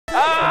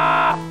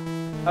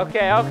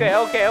Okay, okay,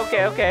 okay,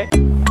 okay, okay.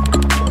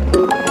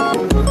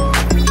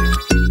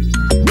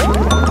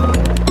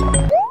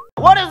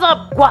 What is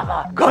up,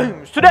 Guava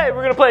Games? Today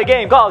we're gonna play a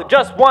game called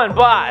Just One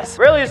Boss.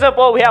 Really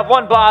simple, we have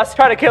one boss,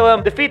 try to kill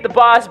him, defeat the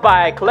boss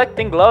by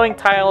collecting glowing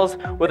tiles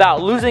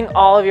without losing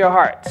all of your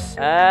hearts.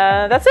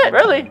 And that's it,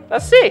 really.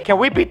 Let's see, can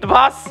we beat the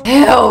boss?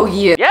 Hell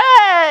yeah!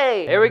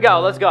 Yay! Here we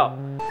go, let's go.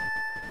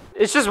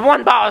 It's just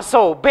one boss,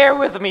 so bear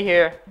with me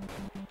here.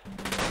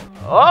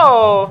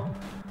 Oh!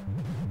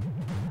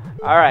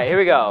 Alright, here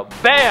we go.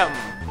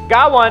 Bam!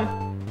 Got one.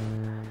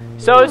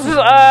 So this is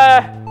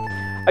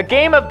a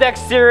game of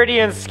dexterity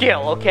and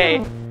skill, okay?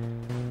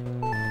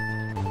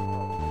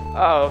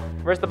 Uh-oh,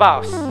 where's the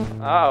boss?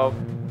 Uh-oh.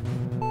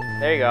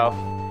 There you go.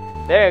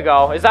 There you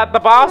go. Is that the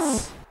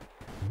boss?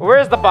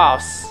 Where's the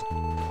boss?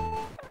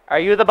 Are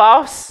you the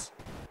boss?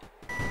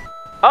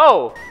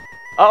 Oh!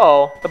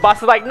 Uh-oh. The boss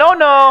is like, no,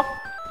 no!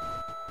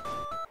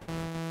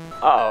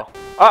 Uh-oh.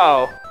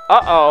 Uh-oh.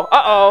 Uh-oh.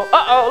 Uh-oh.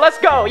 Uh-oh. Let's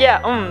go! Yeah,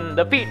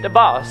 defeat the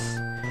boss.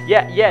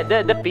 Yeah,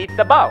 defeat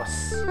the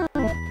boss.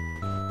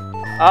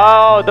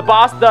 Oh, the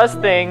boss does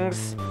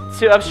things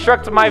to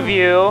obstruct my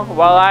view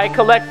while I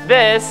collect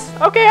this.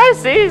 Okay, I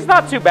see. It's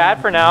not too bad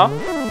for now.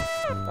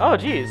 Oh,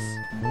 jeez.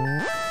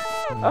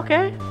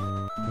 Okay.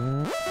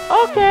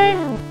 Okay.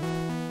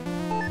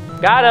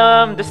 Got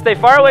him. Just stay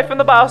far away from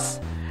the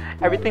boss.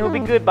 Everything will be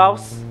good,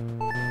 boss.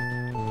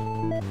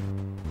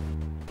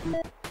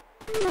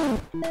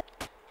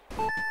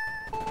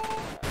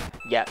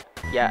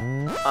 Yeah.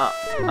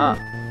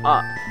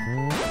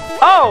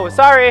 Oh,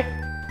 sorry.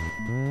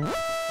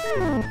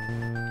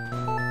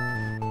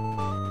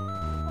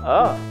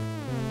 Oh,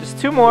 just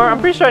two more. I'm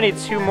pretty sure I need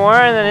two more,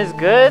 and then it's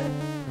good.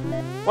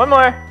 One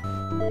more.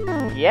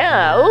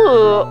 Yeah.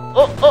 Ooh.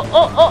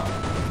 Oh.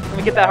 Let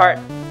me get that heart.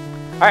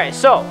 All right.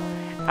 So,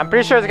 I'm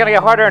pretty sure it's gonna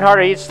get harder and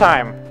harder each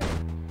time.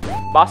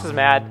 Boss is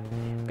mad.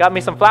 Got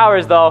me some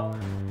flowers though.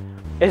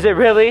 Is it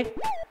really?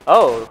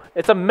 Oh,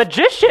 it's a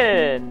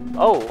magician.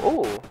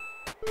 Oh.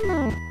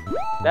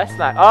 That's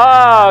not.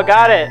 Oh,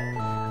 got it.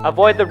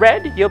 Avoid the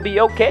red. You'll be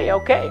okay.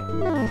 Okay.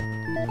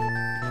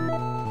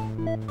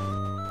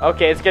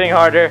 Okay, it's getting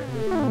harder.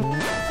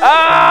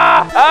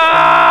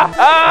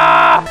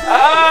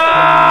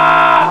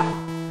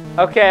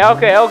 Okay.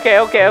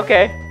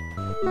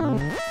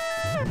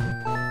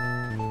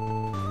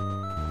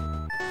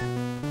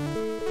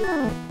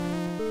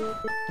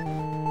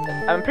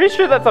 I'm pretty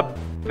sure that's a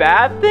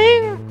bad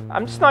thing.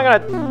 I'm just not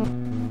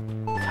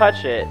gonna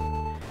touch it.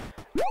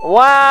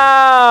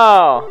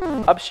 Wow!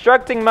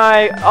 Obstructing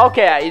my...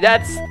 Okay,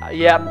 that's...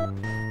 Yep.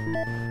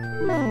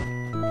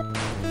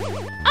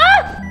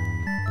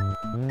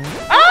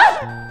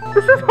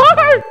 This is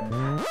hard!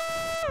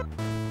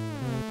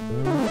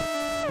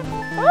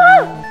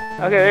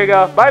 Okay, there you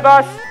go. Bye,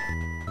 boss!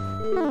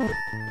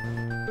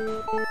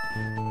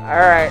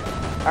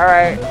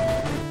 Alright.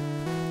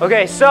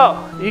 Okay, so,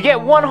 you get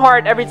one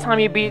heart every time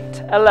you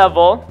beat a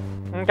level.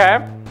 Okay?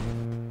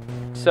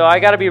 So, I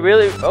gotta be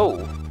really...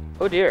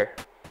 Oh dear.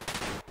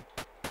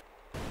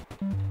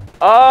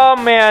 Oh,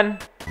 man.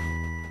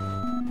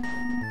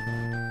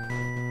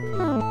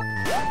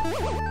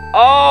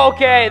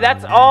 Okay,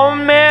 that's... Oh,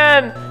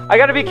 man! I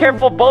gotta be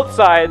careful both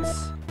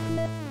sides.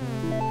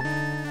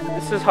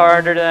 This is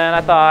harder than I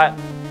thought.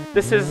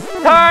 This is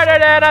harder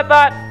than I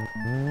thought.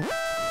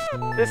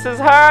 This is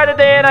harder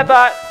than I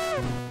thought.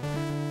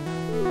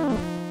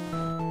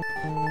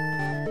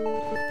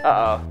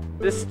 Uh-oh.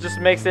 This just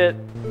makes it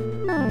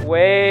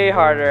way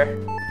harder.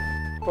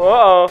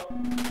 Uh-oh.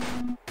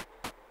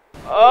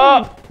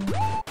 Oh!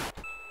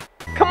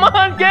 Come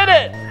on, get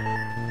it!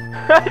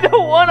 I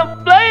don't want to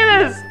play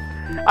this!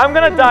 I'm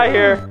gonna die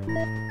here.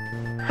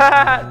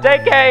 Haha,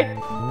 JK!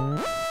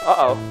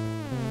 Uh-oh.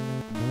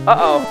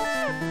 Uh-oh.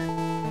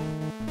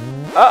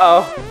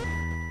 Uh-oh.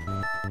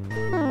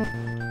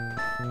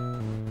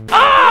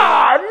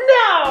 Ah,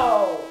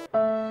 no!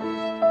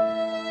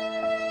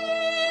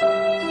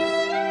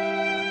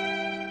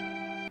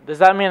 Does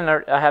that mean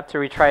I have to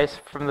retry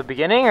from the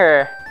beginning,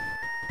 or?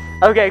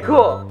 Okay,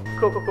 cool.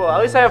 At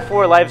least I have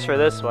 4 lives for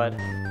this one.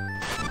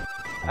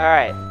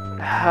 Alright.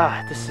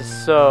 This is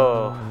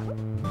so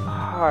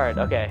hard.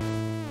 Okay.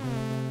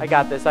 I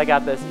got this.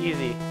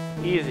 Easy.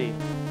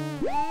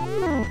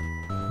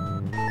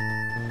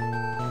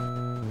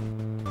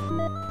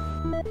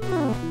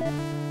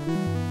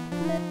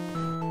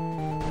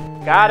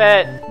 Got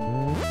it.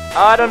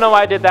 Oh, I don't know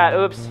why I did that.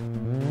 Oops.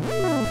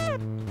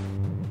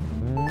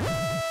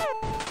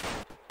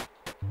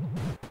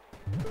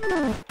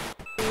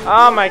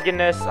 Oh my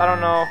goodness, I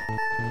don't know.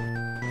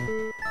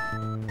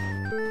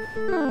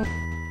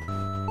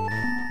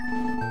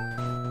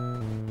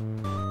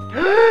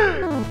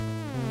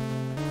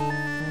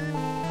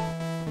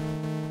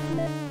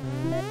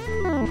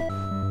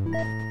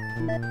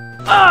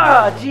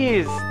 Ah,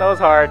 jeez, that was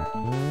hard.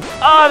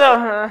 Oh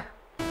no.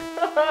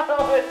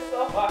 Oh, it's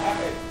so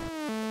hard.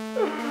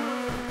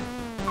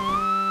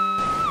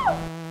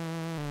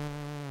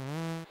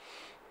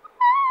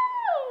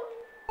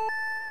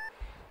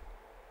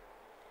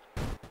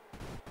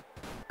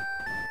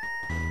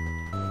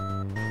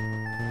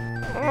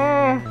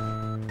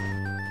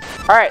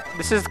 Alright,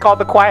 this is called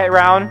the quiet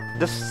round.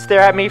 Just stare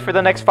at me for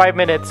the next 5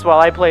 minutes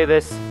while I play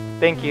this.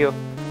 Thank you.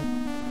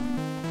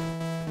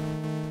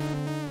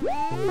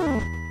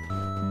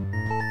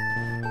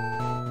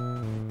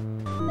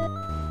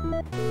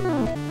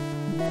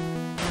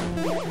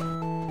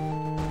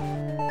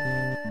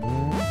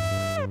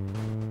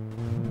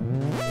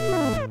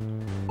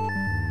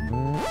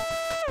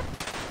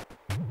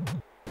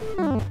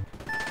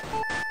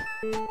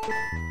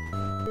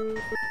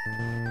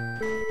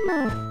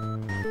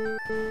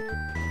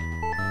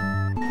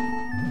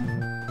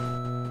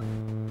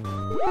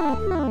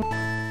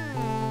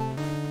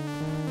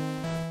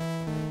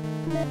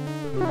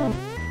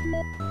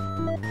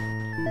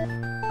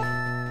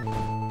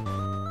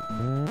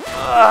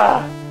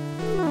 Ugh.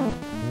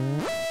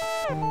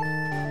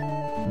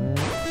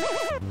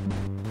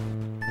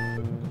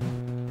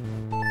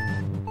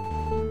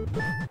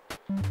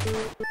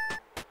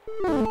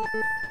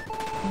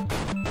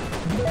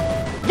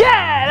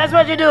 Yeah, that's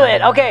what you do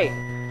it. Okay,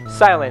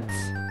 silence.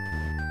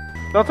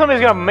 Don't tell me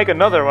he's gonna make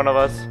another one of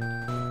us.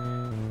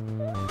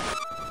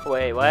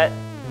 Wait, what?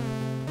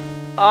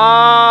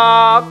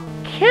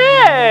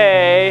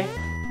 Okay.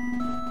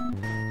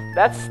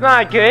 That's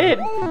not good.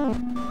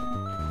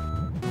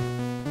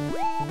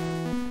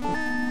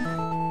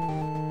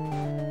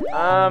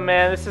 Oh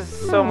man, this is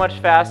so much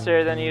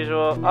faster than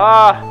usual.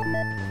 Ah.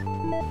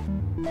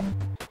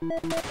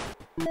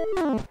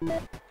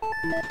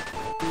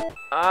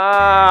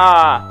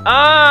 Ah.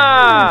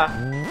 Ah.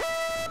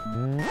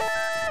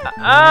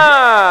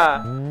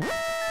 Ah.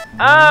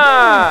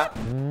 Ah.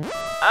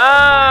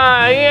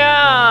 Ah.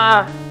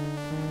 Yeah.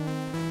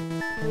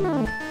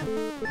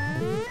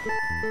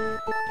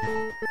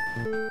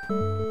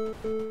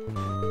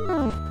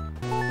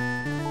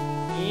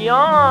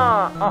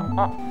 Yeah.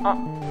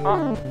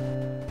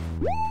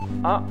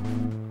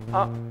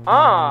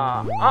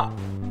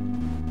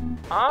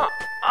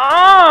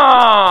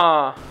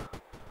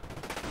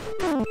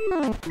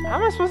 How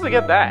am I supposed to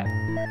get that?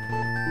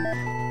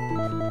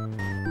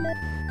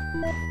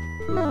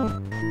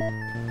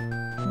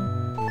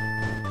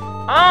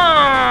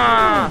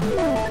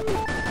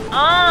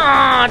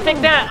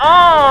 Take that.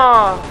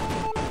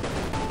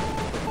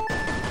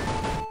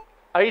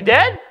 Are you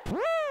dead?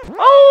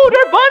 Oh,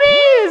 they're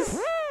bunnies!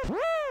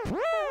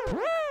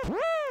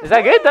 Is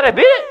that good? Did I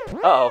beat it?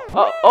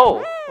 Uh-oh.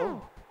 Oh.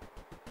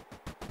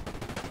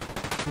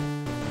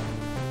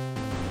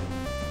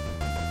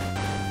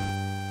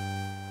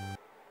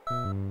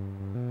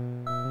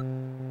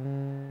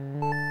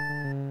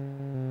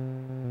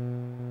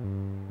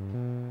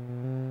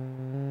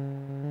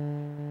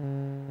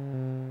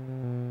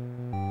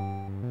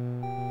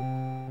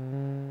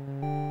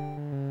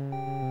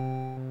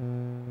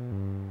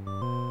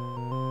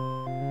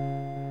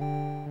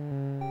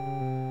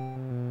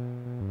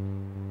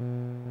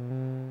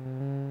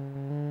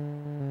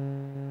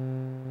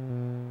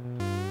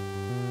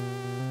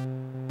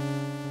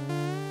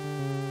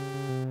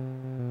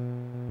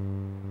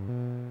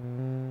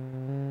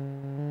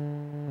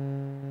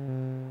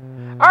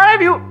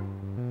 Alright, you.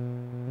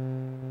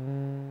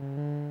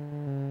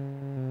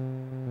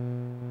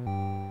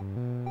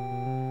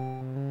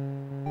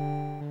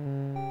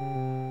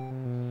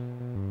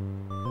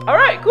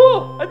 Alright,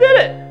 cool. I did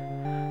it.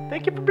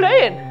 Thank you for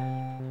playing.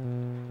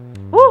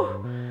 Woo.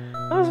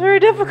 That was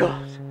very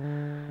difficult.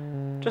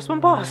 Just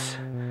one boss.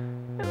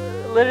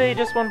 Literally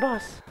just one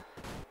boss.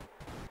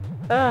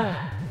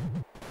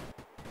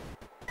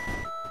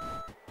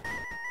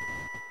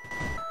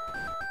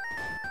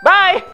 Bye!